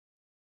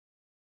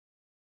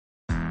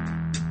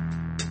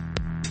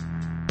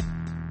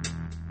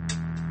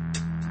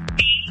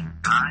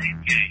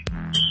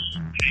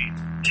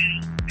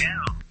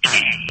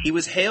He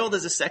was hailed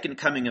as a second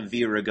coming of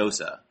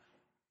Villaraigosa.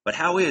 But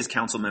how is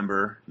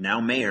Councilmember, now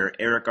Mayor,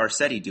 Eric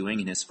Garcetti doing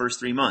in his first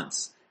 3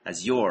 months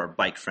as your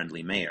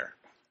bike-friendly mayor?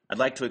 I'd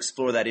like to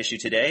explore that issue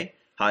today.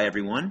 Hi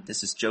everyone,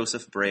 this is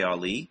Joseph Bray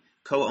Ali,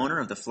 co-owner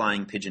of the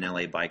Flying Pigeon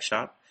LA Bike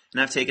Shop,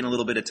 and I've taken a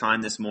little bit of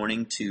time this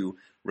morning to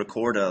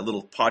record a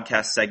little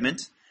podcast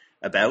segment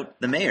about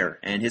the mayor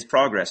and his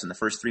progress in the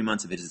first 3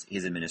 months of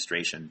his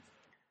administration.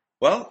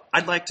 Well,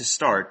 I'd like to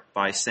start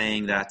by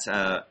saying that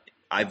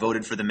I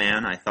voted for the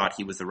man. I thought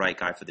he was the right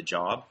guy for the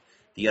job.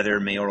 The other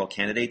mayoral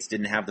candidates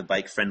didn't have the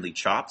bike-friendly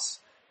chops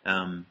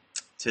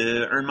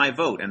to earn my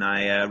vote, and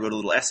I wrote a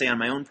little essay on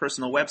my own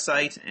personal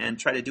website and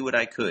tried to do what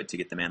I could to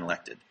get the man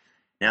elected.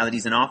 Now that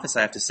he's in office,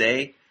 I have to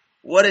say,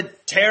 what a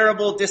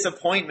terrible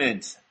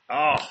disappointment.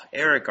 Oh,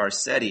 Eric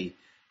Garcetti,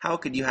 how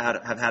could you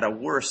have had a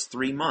worse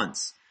 3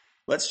 months?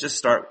 Let's just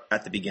start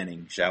at the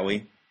beginning, shall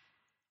we?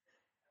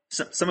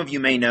 Some of you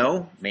may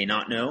know, may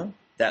not know,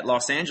 that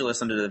Los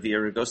Angeles under the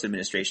Villaraigosa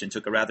administration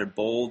took a rather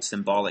bold,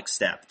 symbolic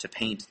step to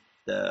paint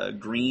the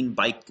green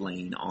bike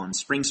lane on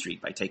Spring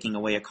Street by taking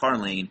away a car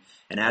lane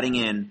and adding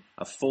in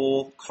a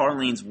full car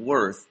lane's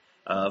worth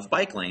of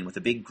bike lane with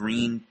a big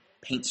green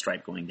paint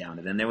stripe going down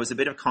it. And there was a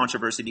bit of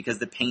controversy because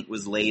the paint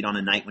was laid on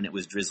a night when it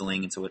was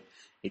drizzling, and so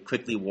it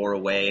quickly wore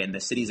away, and the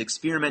city's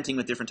experimenting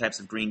with different types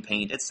of green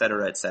paint,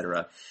 etc.,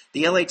 etc.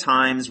 The LA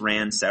Times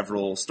ran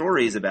several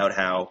stories about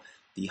how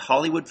the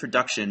Hollywood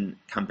production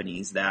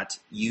companies that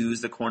use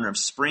the corner of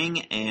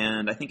Spring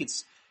and I think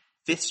it's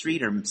 5th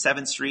Street or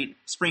 7th Street,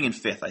 Spring and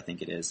 5th I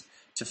think it is,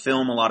 to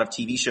film a lot of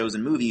TV shows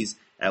and movies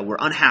were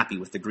unhappy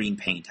with the green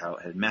paint, how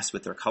it had messed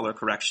with their color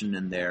correction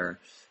and their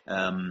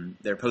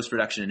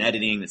post-production and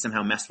editing, that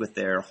somehow messed with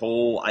their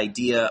whole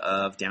idea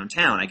of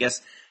downtown. I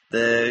guess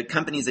the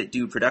companies that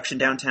do production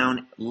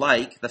downtown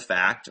liked the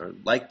fact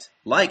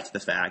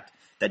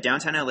that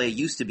downtown LA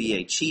used to be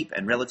a cheap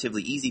and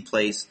relatively easy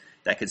place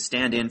that could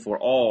stand in for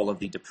all of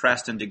the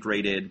depressed and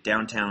degraded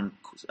downtown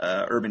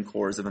urban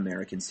cores of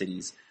American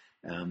cities,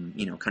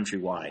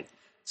 countrywide.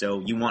 So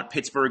you want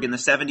Pittsburgh in the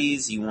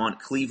 70s, you want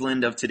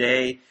Cleveland of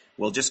today,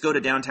 well, just go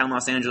to downtown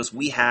Los Angeles.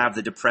 We have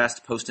the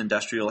depressed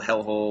post-industrial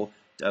hellhole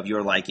of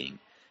your liking.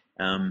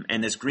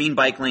 And this green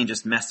bike lane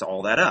just messed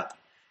all that up.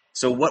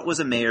 So what was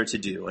a mayor to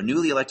do? A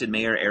newly elected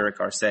mayor, Eric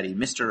Garcetti,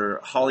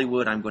 Mr.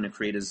 Hollywood, I'm going to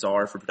create a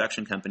czar for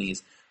production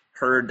companies,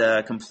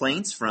 heard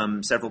complaints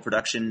from several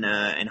production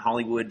and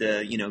Hollywood,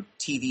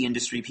 TV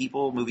industry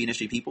people, movie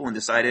industry people, and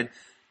decided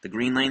the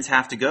green lanes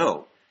have to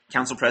go.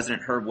 Council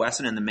President Herb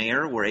Wesson and the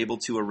mayor were able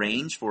to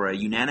arrange for a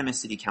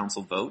unanimous city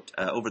council vote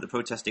over the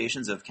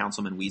protestations of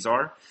Councilman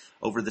Huizar,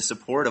 over the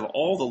support of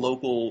all the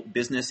local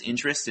business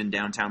interests in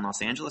downtown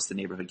Los Angeles, the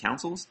neighborhood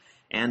councils,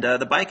 and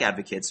the bike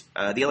advocates,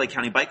 the LA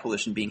County Bike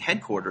Coalition being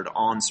headquartered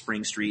on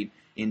Spring Street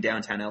in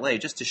downtown LA,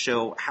 just to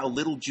show how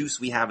little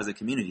juice we have as a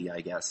community, I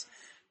guess.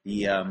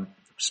 The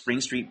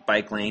Spring Street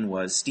bike lane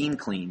was steam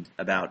cleaned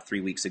about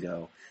 3 weeks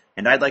ago.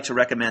 And I'd like to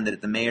recommend that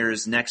at the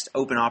mayor's next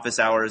open office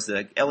hours,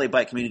 the LA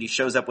bike community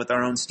shows up with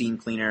our own steam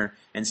cleaner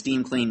and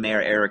steam clean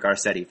Mayor Eric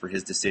Garcetti for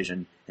his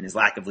decision and his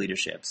lack of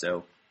leadership.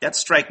 So that's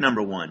strike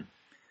number one.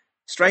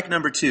 Strike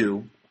number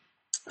two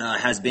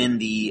has been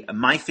the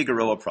My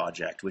Figueroa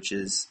project, which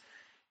is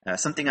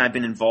something I've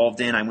been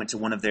involved in. I went to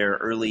one of their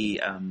early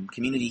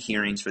community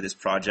hearings for this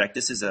project.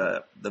 This is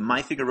the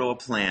My Figueroa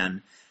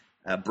plan.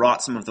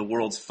 Brought some of the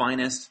world's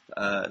finest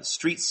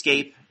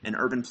streetscape and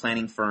urban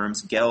planning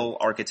firms, Gell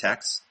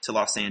Architects, to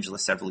Los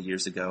Angeles several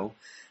years ago.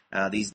 These